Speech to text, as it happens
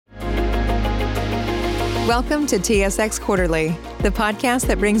Welcome to TSX Quarterly, the podcast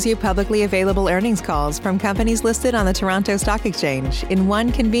that brings you publicly available earnings calls from companies listed on the Toronto Stock Exchange in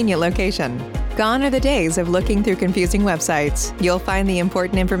one convenient location. Gone are the days of looking through confusing websites. You'll find the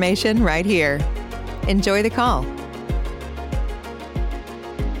important information right here. Enjoy the call.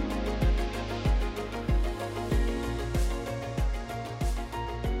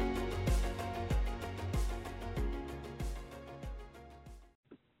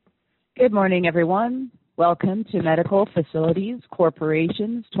 Good morning, everyone. Welcome to Medical Facilities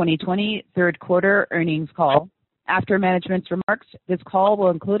Corporation's 2020 third quarter earnings call. After management's remarks, this call will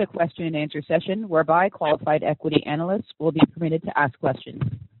include a question and answer session whereby qualified equity analysts will be permitted to ask questions.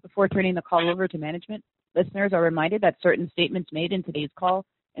 Before turning the call over to management, listeners are reminded that certain statements made in today's call,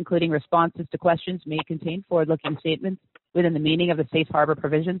 including responses to questions, may contain forward-looking statements within the meaning of the safe harbor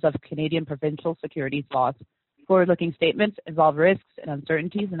provisions of Canadian provincial securities laws. Forward-looking statements involve risks and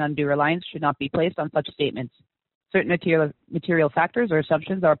uncertainties, and undue reliance should not be placed on such statements. Certain material factors or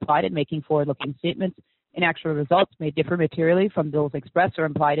assumptions are applied in making forward-looking statements, and actual results may differ materially from those expressed or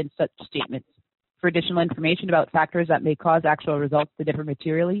implied in such statements. For additional information about factors that may cause actual results to differ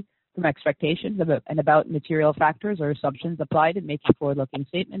materially from expectations and about material factors or assumptions applied in making forward-looking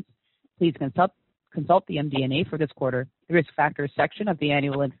statements, please consult the MD&A for this quarter, the Risk Factors section of the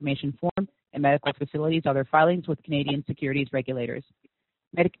Annual Information Form, and Medical Facilities' other filings with Canadian securities regulators.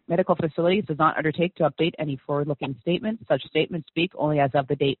 Medical Facilities does not undertake to update any forward-looking statements. Such statements speak only as of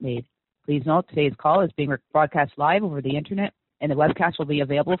the date made. Please note today's call is being broadcast live over the Internet, and the webcast will be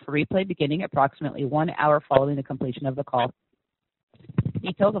available for replay beginning approximately 1 hour following the completion of the call.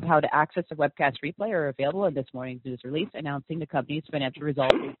 Details of how to access the webcast replay are available in this morning's news release announcing the company's financial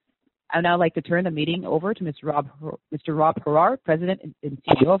results. I would now like to turn the meeting over to Mr. Rob Horrar, President and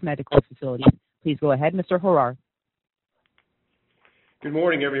CEO of Medical Facilities. Please go ahead, Mr. Horrar. Good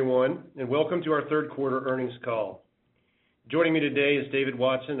morning, everyone, and welcome to our third quarter earnings call. Joining me today is David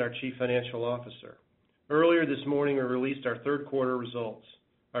Watson, our Chief Financial Officer. Earlier this morning, we released our third quarter results.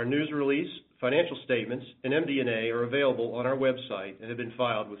 Our news release, financial statements, and MD&A are available on our website and have been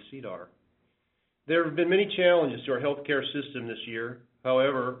filed with SEDAR. There have been many challenges to our healthcare system this year.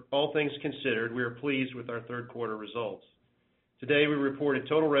 However, all things considered, we are pleased with our third quarter results. Today, we reported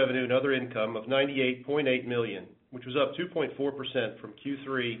total revenue and other income of $98.8 million, which was up 2.4% from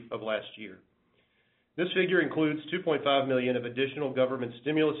Q3 of last year. This figure includes $2.5 million of additional government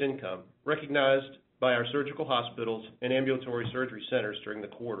stimulus income recognized by our surgical hospitals and ambulatory surgery centers during the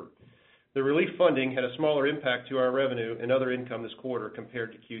quarter. The relief funding had a smaller impact to our revenue and other income this quarter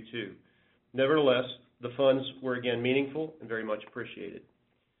compared to Q2. Nevertheless, the funds were again meaningful and very much appreciated.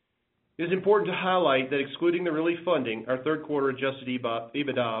 It is important to highlight that excluding the relief funding, our third quarter adjusted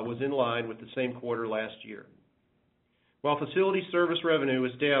EBITDA was in line with the same quarter last year. While facility service revenue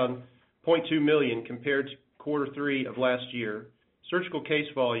was down $0.2 million compared to quarter three of last year, surgical case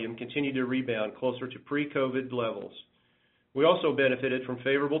volume continued to rebound closer to pre-COVID levels. We also benefited from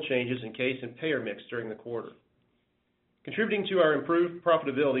favorable changes in case and payer mix during the quarter. Contributing to our improved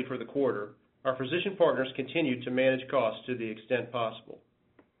profitability for the quarter, our physician partners continued to manage costs to the extent possible.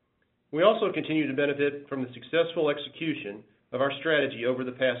 We also continue to benefit from the successful execution of our strategy over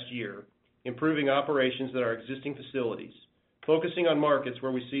the past year, improving operations at our existing facilities, focusing on markets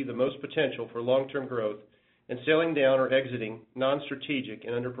where we see the most potential for long-term growth, and selling down or exiting non-strategic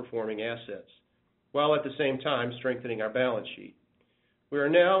and underperforming assets, while at the same time strengthening our balance sheet. We are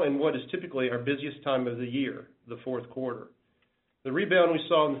now in what is typically our busiest time of the year, the fourth quarter. The rebound we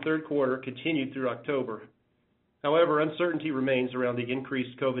saw in the third quarter continued through October. However, uncertainty remains around the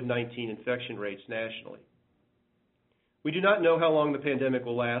increased COVID-19 infection rates nationally. We do not know how long the pandemic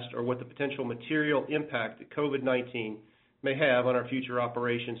will last or what the potential material impact that COVID-19 may have on our future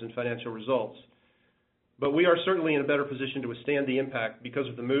operations and financial results, but we are certainly in a better position to withstand the impact because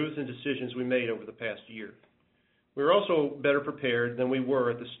of the moves and decisions we made over the past year. We are also better prepared than we were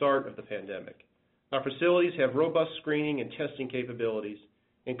at the start of the pandemic. Our facilities have robust screening and testing capabilities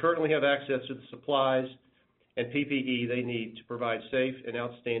and currently have access to the supplies and PPE they need to provide safe and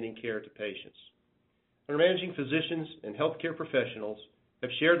outstanding care to patients. Our managing physicians and healthcare professionals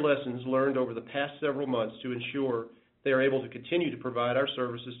have shared lessons learned over the past several months to ensure they are able to continue to provide our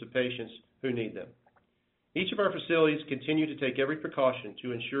services to patients who need them. Each of our facilities continue to take every precaution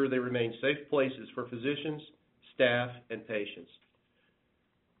to ensure they remain safe places for physicians, staff, and patients.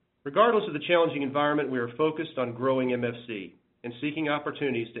 Regardless of the challenging environment, we are focused on growing MFC and seeking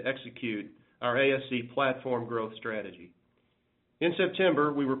opportunities to execute our ASC platform growth strategy. In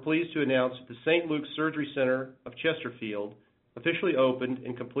September, we were pleased to announce that the St. Luke's Surgery Center of Chesterfield officially opened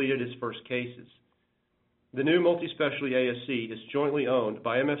and completed its first cases. The new multi-specialty ASC is jointly owned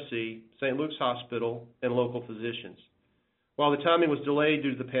by MFC, St. Luke's Hospital, and local physicians. While the timing was delayed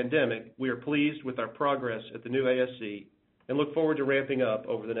due to the pandemic, we are pleased with our progress at the new ASC and look forward to ramping up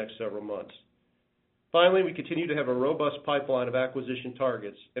over the next several months. Finally, we continue to have a robust pipeline of acquisition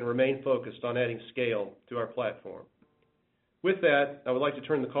targets and remain focused on adding scale to our platform. With that, I would like to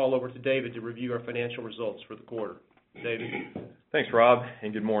turn the call over to David to review our financial results for the quarter. David. Thanks, Rob,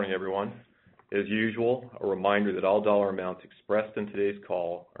 and good morning, everyone. As usual, a reminder that all dollar amounts expressed in today's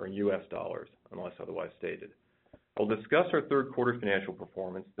call are in U.S. dollars, unless otherwise stated. I'll discuss our third quarter financial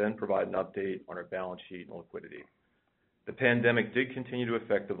performance, then provide an update on our balance sheet and liquidity. The pandemic did continue to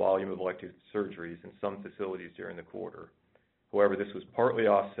affect the volume of elective surgeries in some facilities during the quarter. However, this was partly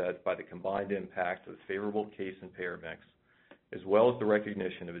offset by the combined impact of the favorable case and payer mix, as well as the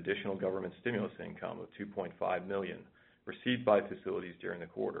recognition of additional government stimulus income of $2.5 million received by facilities during the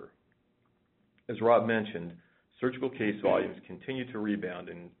quarter. As Rob mentioned, surgical case volumes continued to rebound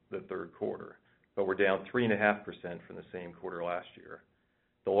in the third quarter, but were down 3.5% from the same quarter last year.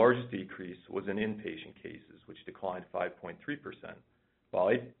 The largest decrease was in inpatient cases, which declined 5.3%,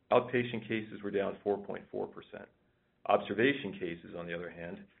 while outpatient cases were down 4.4%. Observation cases, on the other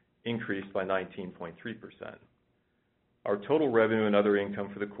hand, increased by 19.3%. Our total revenue and other income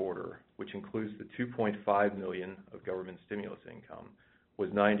for the quarter, which includes the $2.5 million of government stimulus income, was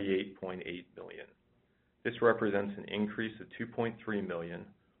 $98.8 million. This represents an increase of $2.3 million,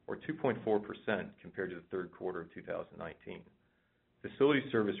 or 2.4% compared to the third quarter of 2019. Facility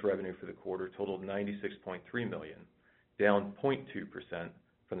service revenue for the quarter totaled $96.3 million, down 0.2%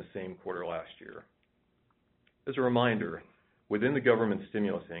 from the same quarter last year. As a reminder, within the government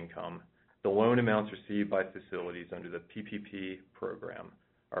stimulus income, the loan amounts received by facilities under the PPP program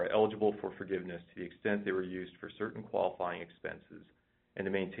are eligible for forgiveness to the extent they were used for certain qualifying expenses and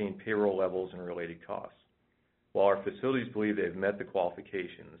to maintain payroll levels and related costs. While our facilities believe they have met the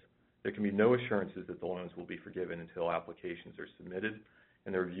qualifications, there can be no assurances that the loans will be forgiven until applications are submitted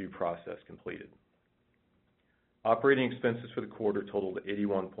and the review process completed. Operating expenses for the quarter totaled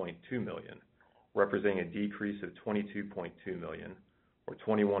 $81.2 million, representing a decrease of $22.2 million, or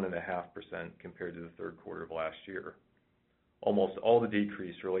 21.5% compared to the third quarter of last year. Almost all the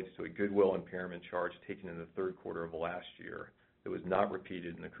decrease relates to a goodwill impairment charge taken in the third quarter of last year that was not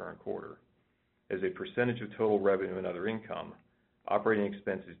repeated in the current quarter. As a percentage of total revenue and other income, operating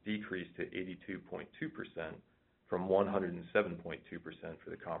expenses decreased to 82.2% from 107.2% for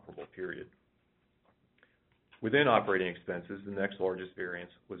the comparable period. Within operating expenses, the next largest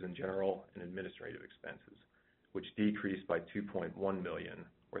variance was in general and administrative expenses, which decreased by $2.1 million,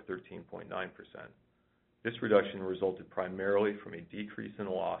 or 13.9%. This reduction resulted primarily from a decrease in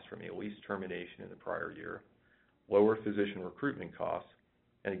loss from a lease termination in the prior year, lower physician recruitment costs,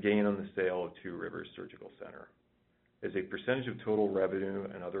 and a gain on the sale of Two Rivers Surgical Center. As a percentage of total revenue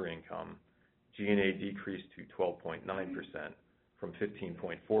and other income, G&A decreased to 12.9% from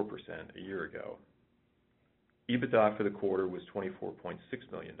 15.4% a year ago. EBITDA for the quarter was $24.6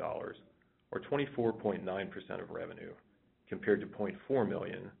 million, or 24.9% of revenue, compared to $0.4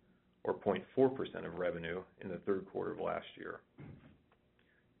 million, or 0.4% of revenue in the third quarter of last year.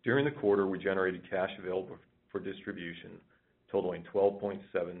 During the quarter, we generated cash available for distribution totaling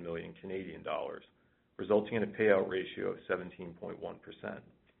 12.7 million Canadian dollars, resulting in a payout ratio of 17.1%.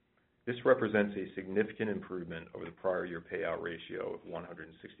 This represents a significant improvement over the prior year payout ratio of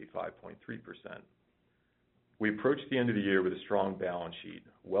 165.3%. We approach the end of the year with a strong balance sheet,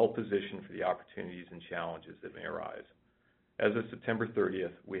 well positioned for the opportunities and challenges that may arise. As of September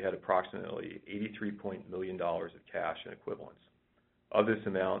 30th, we had approximately $83 million of cash and equivalents. Of this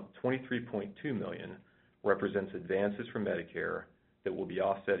amount, $23.2 million represents advances from Medicare that will be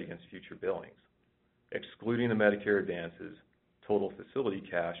offset against future billings. Excluding the Medicare advances, total facility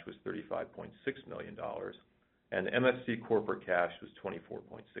cash was $35.6 million, and MFC corporate cash was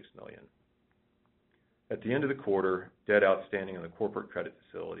 $24.6 million. At the end of the quarter, debt outstanding on the corporate credit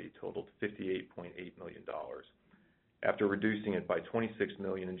facility totaled $58.8 million, after reducing it by $26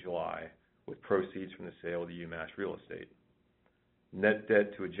 million in July with proceeds from the sale of the UMass real estate. Net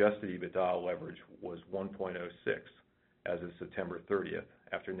debt to adjusted EBITDA leverage was 1.06 as of September 30th,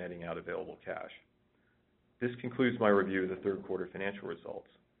 after netting out available cash. This concludes my review of the third quarter financial results.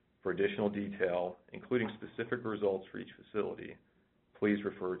 For additional detail, including specific results for each facility, please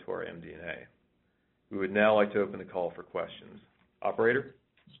refer to our MD&A. We would now like to open the call for questions. Operator?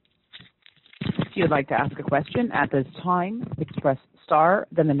 If you would like to ask a question at this time, please press star,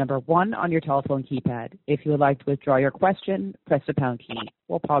 then the number 1 on your telephone keypad. If you would like to withdraw your question, press the pound key.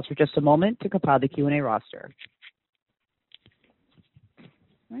 We'll pause for just a moment to compile the Q&A roster.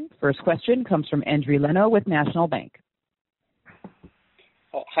 All right. First question comes from Andrew Leno with National Bank.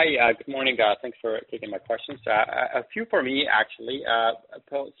 Oh, hi, good morning. Thanks for taking my questions. A few for me, actually.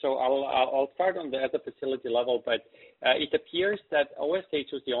 So I'll start at the facility level, but it appears that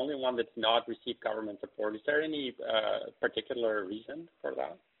OSH was the only one that's not received government support. Is there any particular reason for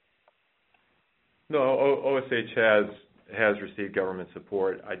that? No, OSH has received government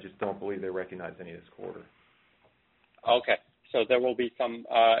support. I just don't believe they recognize any this quarter. Okay. So there will be some,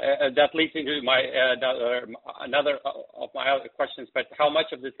 that leads into my another of my other questions, but how much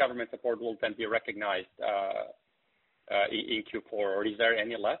of this government support will then be recognized in Q4, or is there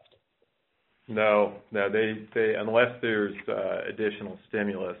any left? No, they unless there's additional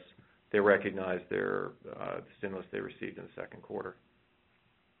stimulus, they recognize their stimulus they received in the second quarter.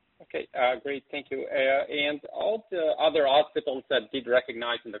 Okay, great, thank you. And all the other hospitals that did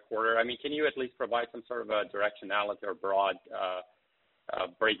recognize in the quarter, I mean, can you at least provide some sort of a directionality or broad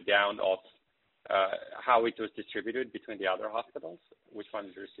breakdown of how it was distributed between the other hospitals? Which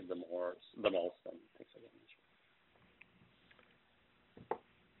ones received the most, and things like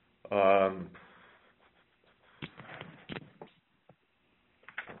that? I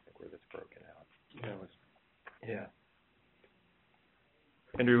think where that's broken out. Yeah.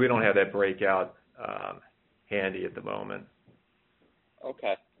 Andrew, we don't have that breakout handy at the moment.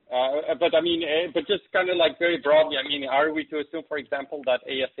 Okay. But I mean, but just kind of like very broadly, I mean, are we to assume, for example, that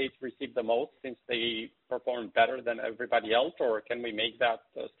ASH received the most since they performed better than everybody else, or can we make that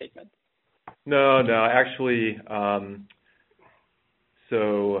statement? No, actually,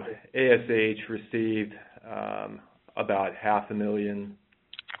 so ASH received about $500,000.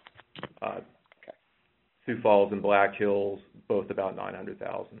 Sioux Falls and Black Hills, both about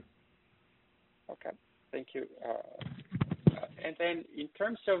 $900,000. Okay, thank you. And then in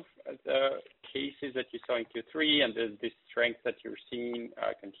terms of the cases that you saw in Q3 and the strength that you're seeing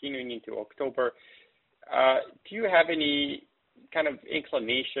continuing into October, do you have any kind of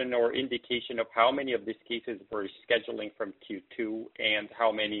inclination or indication of how many of these cases were scheduling from Q2 and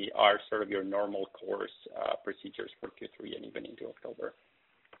how many are sort of your normal course procedures for Q3 and even into October?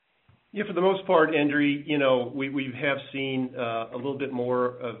 Yeah, for the most part, Andrew, you know, we have seen a little bit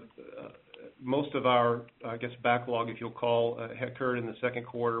more of most of our, I guess, backlog, if you'll call, occurred in the second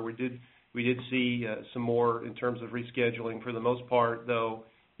quarter. We did see some more in terms of rescheduling. For the most part, though,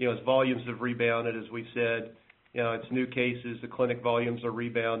 you know, as volumes have rebounded, as we said, you know, it's new cases. The clinic volumes are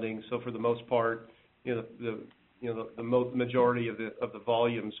rebounding. So for the most part, the majority of the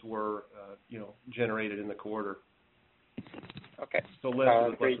volumes were generated in the quarter. Okay. So less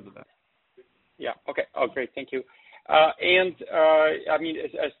of the back. Yeah. Okay. Oh, great. Thank you. And I mean,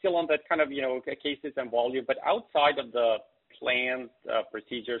 still on that kind of cases and volume, but outside of the planned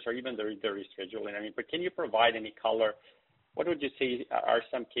procedures or even the rescheduling, I mean, but can you provide any color? What would you say are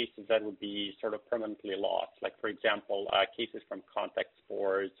some cases that would be sort of permanently lost? Like, for example, cases from contact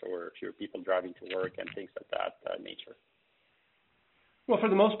sports or fewer people driving to work and things of that nature. Well, for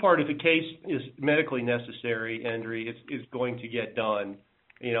the most part, if a case is medically necessary, Andrew, it's going to get done.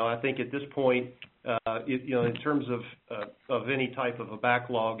 You know, I think at this point, in terms of any type of a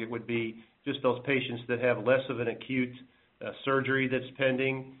backlog, it would be just those patients that have less of an acute surgery that's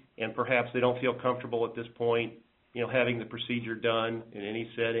pending, and perhaps they don't feel comfortable at this point, having the procedure done in any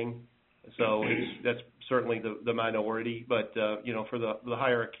setting. So that's certainly the minority. But for the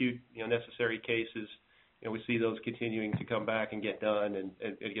higher acute, necessary cases, we see those continuing to come back and get done and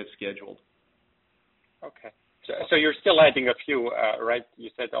get scheduled. Okay. So you're still adding a few, right?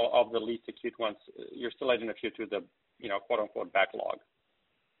 You said of the least acute ones, you're still adding a few to the, quote unquote backlog.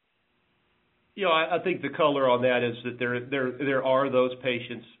 I think the color on that is that there are those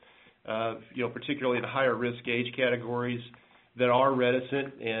patients, particularly in higher risk age categories, that are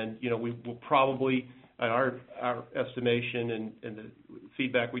reticent, and we will probably, our estimation and the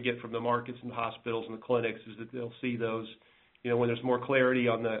feedback we get from the markets and the hospitals and the clinics is that they'll see those, when there's more clarity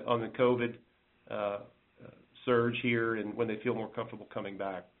on the COVID surge here and when they feel more comfortable coming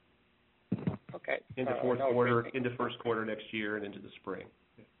back. Okay. Into fourth quarter, into first quarter next year, and into the spring.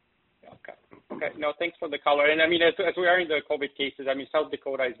 Okay. No, thanks for the color. And I mean, as we are in the COVID cases, I mean, South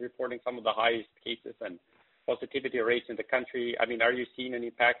Dakota is reporting some of the highest cases and positivity rates in the country. I mean, are you seeing an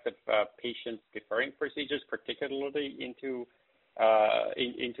impact of patients deferring procedures, particularly into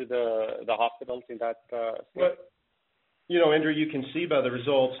the hospitals in that state? Well, Andrew, you can see by the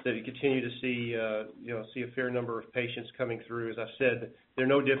results that you continue to see a fair number of patients coming through. As I said, they're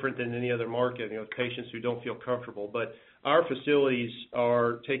no different than any other market, patients who don't feel comfortable. But our facilities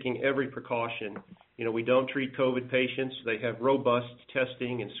are taking every precaution. We don't treat COVID patients. They have robust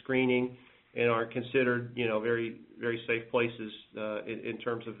testing and screening. and are considered, very, very safe places in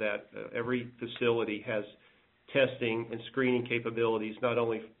terms of that. Every facility has testing and screening capabilities, not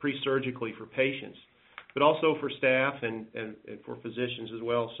only pre-surgically for patients, but also for staff and for physicians as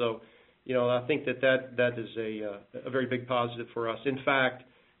well. So, I think that is a very big positive for us. In fact,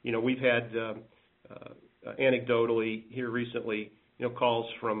 we've had anecdotally here recently, calls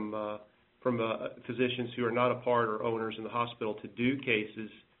from physicians who are not a part or owners in the hospital to do cases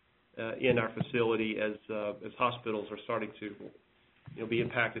in our facility as hospitals are starting to be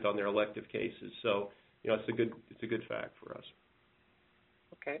impacted on their elective cases. So it's a good fact for us.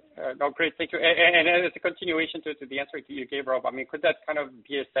 Okay. No, great. Thank you. And as a continuation to the answer you gave, Rob, I mean, could that kind of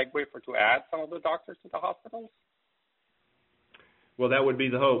be a segue to add some of the doctors to the hospitals? Well, that would be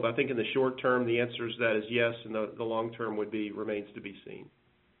the hope. I think in the short term, the answer is that is yes, and the long term remains to be seen.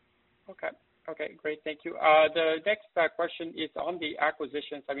 Okay, great. Thank you. The next question is on the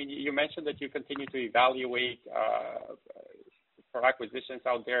acquisitions. I mean, you mentioned that you continue to evaluate for acquisitions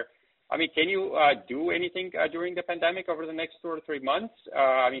out there. I mean, can you do anything during the pandemic over the next 2 or 3 months?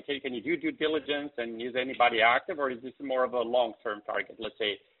 I mean, can you do due diligence and use anybody active, or is this more of a long-term target, let's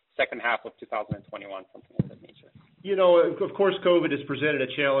say second half of 2021, something of that nature? Of course, COVID has presented a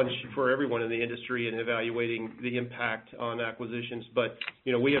challenge for everyone in the industry in evaluating the impact on acquisitions. But,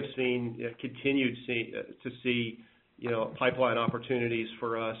 we have continued to see, pipeline opportunities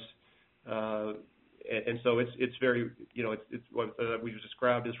for us. And so it's very, it's what we've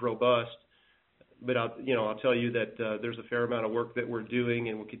described as robust. But I'll tell you that there's a fair amount of work that we're doing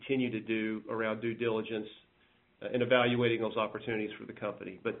and will continue to do around due diligence and evaluating those opportunities for the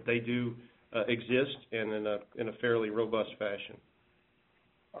company. But they do exist and in a fairly robust fashion.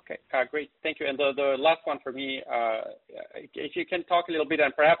 Okay, great. Thank you. And the last one for me, if you can talk a little bit,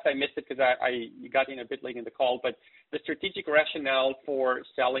 and perhaps I missed it because I got in a bit late in the call, but the strategic rationale for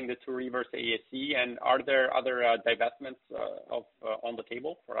selling the Two Rivers ASC, and are there other divestments on the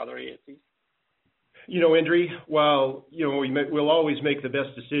table for other ASCs? Endri, while, we'll always make the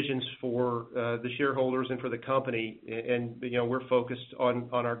best decisions for the shareholders and for the company, and, we're focused on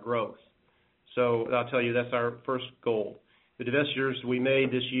our growth. So I'll tell you, that's our first goal. The divestitures we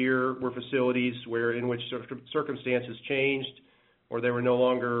made this year were facilities in which circumstances changed, or there were no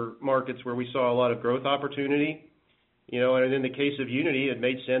longer markets where we saw a lot of growth opportunity. And in the case of Unity, it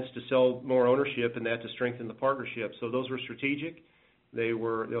made sense to sell more ownership and that to strengthen the partnership. So those were strategic.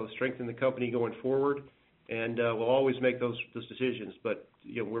 They'll strengthen the company going forward, and we'll always make those decisions. But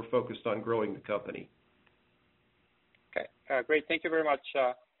we're focused on growing the company. Okay, great. Thank you very much,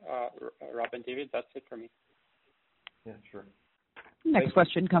 Rob and David. That's it for me. Yeah, sure. Next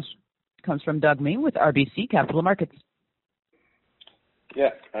question comes from Doug Miehm with RBC Capital Markets.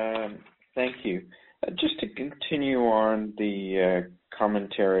 Yeah, thank you. Just to continue on the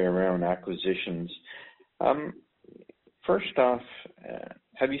commentary around acquisitions, first off,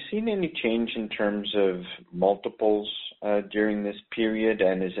 have you seen any change in terms of multiples during this period,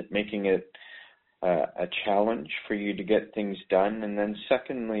 and is it making it a challenge for you to get things done? And then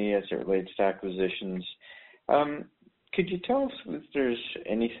secondly, as it relates to acquisitions, could you tell us if there's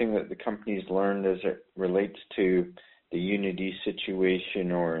anything that the company's learned as it relates to the Unity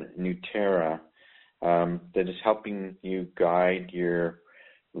situation or Nueterra that is helping you guide your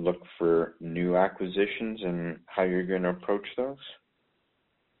look for new acquisitions and how you're going to approach those?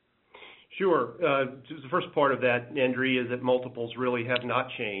 Sure. The first part of that, Endri, is that multiples really have not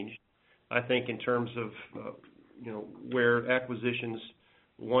changed. I think in terms of where acquisitions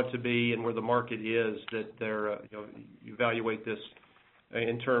want to be and where the market is, that they're you evaluate this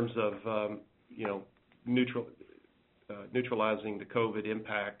in terms of neutralizing the COVID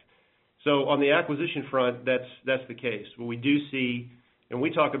impact. So on the acquisition front, that's the case. What we do see, and we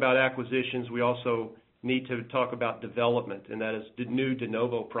talk about acquisitions, we also need to talk about development, and that is new de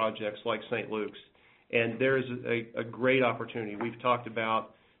novo projects like St. Luke's. And there is a great opportunity. We've talked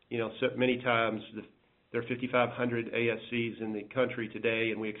about, so many times there are 5,500 ASCs in the country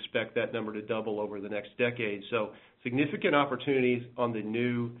today, and we expect that number to double over the next decade. So significant opportunities on the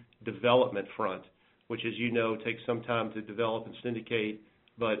new development front, which, as you know, takes some time to develop and syndicate,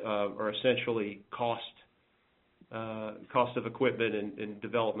 but are essentially cost of equipment and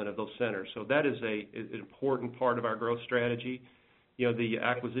development of those centers. So that is an important part of our growth strategy. The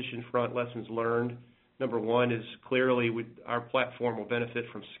acquisition front, lessons learned. Number one is clearly our platform will benefit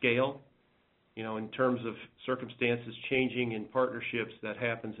from scale. In terms of circumstances changing in partnerships, that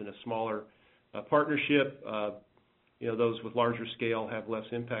happens in a smaller partnership. Those with larger scale have less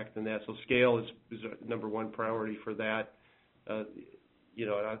impact than that. So scale is number one priority for that. And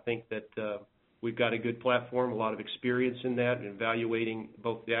I think that We've got a good platform, a lot of experience in that, in evaluating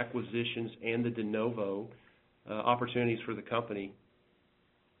both the acquisitions and the de novo opportunities for the company.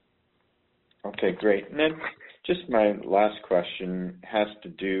 Okay, great. And then just my last question has to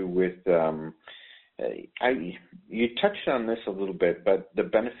do with, you touched on this a little bit, but the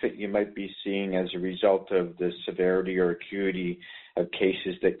benefit you might be seeing as a result of the severity or acuity of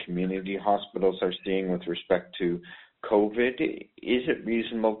cases that community hospitals are seeing with respect to COVID. Is it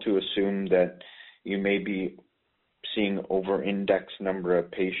reasonable to assume that you may be seeing over-index number of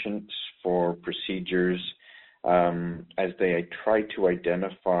patients for procedures as they try to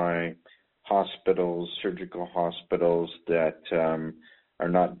identify hospitals, surgical hospitals that are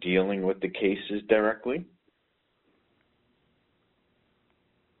not dealing with the cases directly?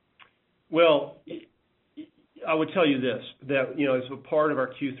 Well, I would tell you this, that, as a part of our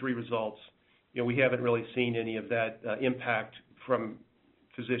Q3 results, we haven't really seen any of that impact from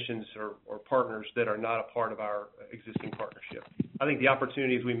physicians or partners that are not a part of our existing partnership. I think the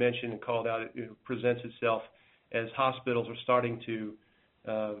opportunity, as we mentioned and called out, it presents itself as hospitals are starting to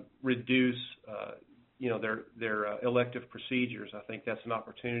reduce, their elective procedures. I think that's an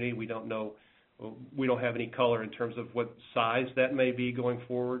opportunity. We don't know, we don't have any color in terms of what size that may be going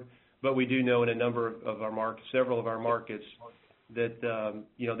forward, but we do know in a number of our markets, several of our markets, that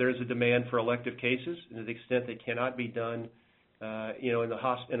there's a demand for elective cases, and to the extent they cannot be done, in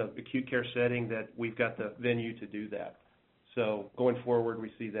an acute care setting, that we've got the venue to do that. So going forward,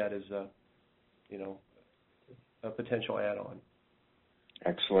 we see that as a potential add-on.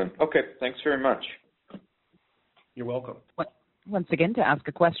 Excellent. Okay, thanks very much. You're welcome. Once again, to ask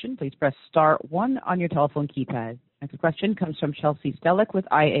a question, please press star 1 on your telephone keypad. Next question comes from Chelsea Stellick with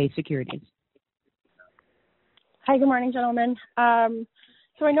IA Securities. Hi, good morning, gentlemen.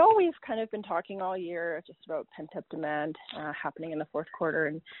 So I know we've kind of been talking all year just about pent-up demand happening in the fourth quarter,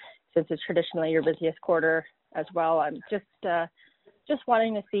 and since it's traditionally your busiest quarter as well, I'm just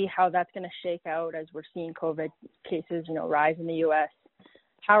wanting to see how that's going to shake out as we're seeing COVID cases, rise in the U.S.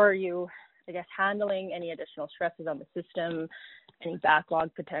 How are you, handling any additional stresses on the system, any backlog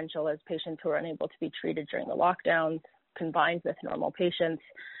potential as patients who are unable to be treated during the lockdowns combined with normal patients?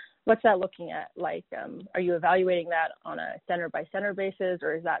 What's that looking at like? Are you evaluating that on a center-by-center basis,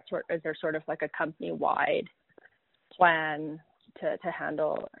 or is there sort of like a company-wide plan to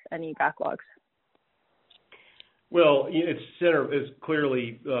handle any backlogs? Well, it's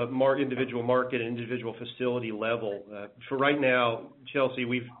clearly individual market and individual facility level. For right now, Chelsea,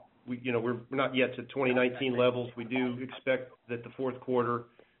 we're not yet to 2019 levels. We do expect that the fourth quarter,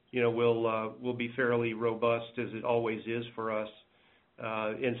 will be fairly robust, as it always is for us.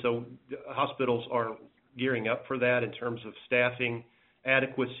 And so hospitals are gearing up for that in terms of staffing,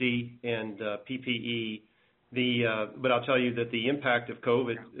 adequacy, and PPE. But I'll tell you that the impact of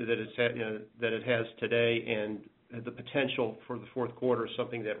COVID that it has today and the potential for the fourth quarter is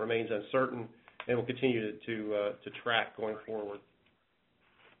something that remains uncertain and will continue to track going forward.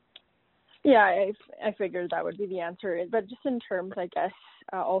 Yeah, I figured that would be the answer. But just in terms,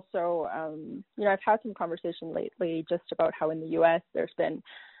 also, I've had some conversation lately just about how in the U.S.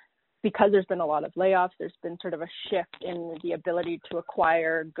 because there's been a lot of layoffs, there's been sort of a shift in the ability to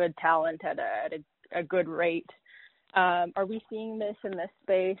acquire good talent at a good rate. Are we seeing this in this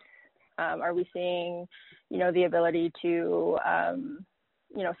space? Are we seeing, the ability to,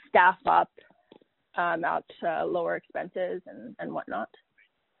 staff up at lower expenses and whatnot?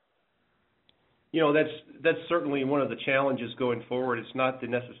 That's certainly one of the challenges going forward. It's not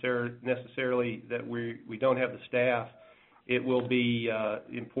necessarily that we don't have the staff. It will be an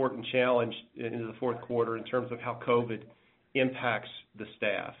important challenge into the fourth quarter in terms of how COVID impacts the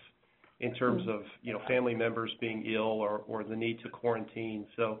staff, in terms of family members being ill or the need to quarantine.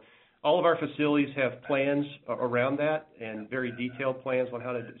 So all of our facilities have plans around that, and very detailed plans on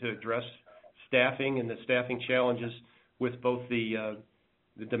how to address staffing and the staffing challenges with both the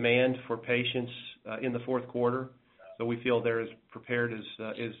demand for patients in the fourth quarter. So we feel they're as prepared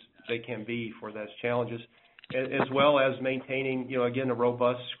as they can be for those challenges, as well as maintaining, again, a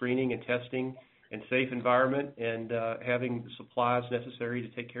robust screening and testing and safe environment, and having the supplies necessary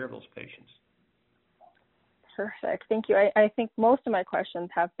to take care of those patients. Perfect. Thank you. I think most of my questions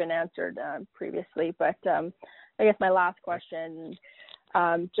have been answered previously, but I guess my last question,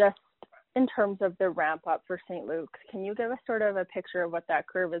 just in terms of the ramp up for St. Luke's, can you give us sort of a picture of what that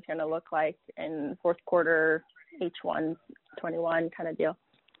curve is going to look like in fourth quarter, H1 21 kind of deal?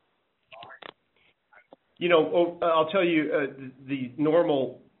 I'll tell you, the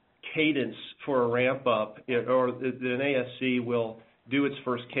normal cadence for a ramp up, or an ASC will do its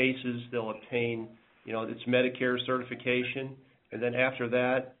first cases. They'll obtain, its Medicare certification. And then after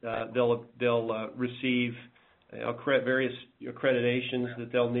that, they'll receive various accreditations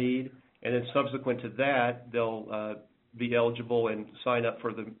that they'll need, and then subsequent to that, they'll be eligible and sign up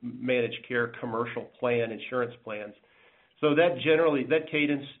for the managed care commercial plan, insurance plans. So that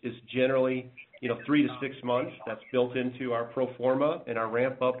cadence is generally 3 to 6 months. That's built into our pro forma and our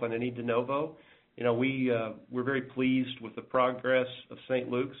ramp up on any de novo. We're very pleased with the progress of St.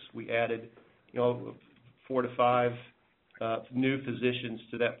 Luke's. We added 4 to 5 new physicians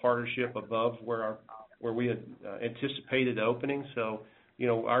to that partnership above where we had anticipated opening. So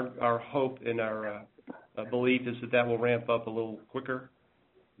our hope and our belief is that will ramp up a little quicker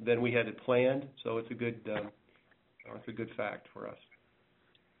than we had it planned. So it's a good fact for us.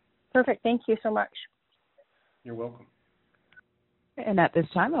 Perfect. Thank you so much. You're welcome. And at this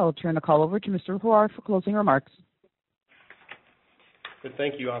time, I'll turn the call over to Mr. Huar for closing remarks. Good.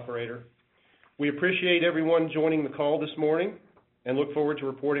 Thank you, operator. We appreciate everyone joining the call this morning and look forward to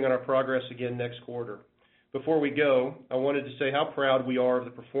reporting on our progress again next quarter. Before we go, I wanted to say how proud we are of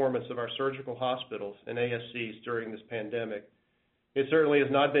the performance of our surgical hospitals and ASCs during this pandemic. It certainly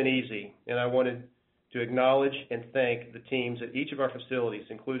has not been easy, and I wanted to acknowledge and thank the teams at each of our facilities,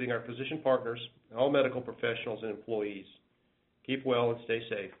 including our physician partners, all medical professionals, and employees. Keep well and stay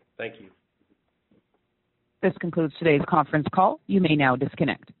safe. Thank you. This concludes today's conference call. You may now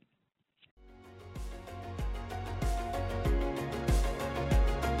disconnect.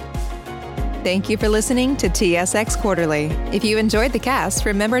 Thank you for listening to TSX Quarterly. If you enjoyed the cast,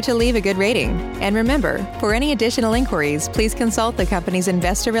 remember to leave a good rating. And remember, for any additional inquiries, please consult the company's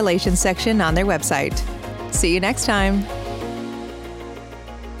investor relations section on their website. See you next time.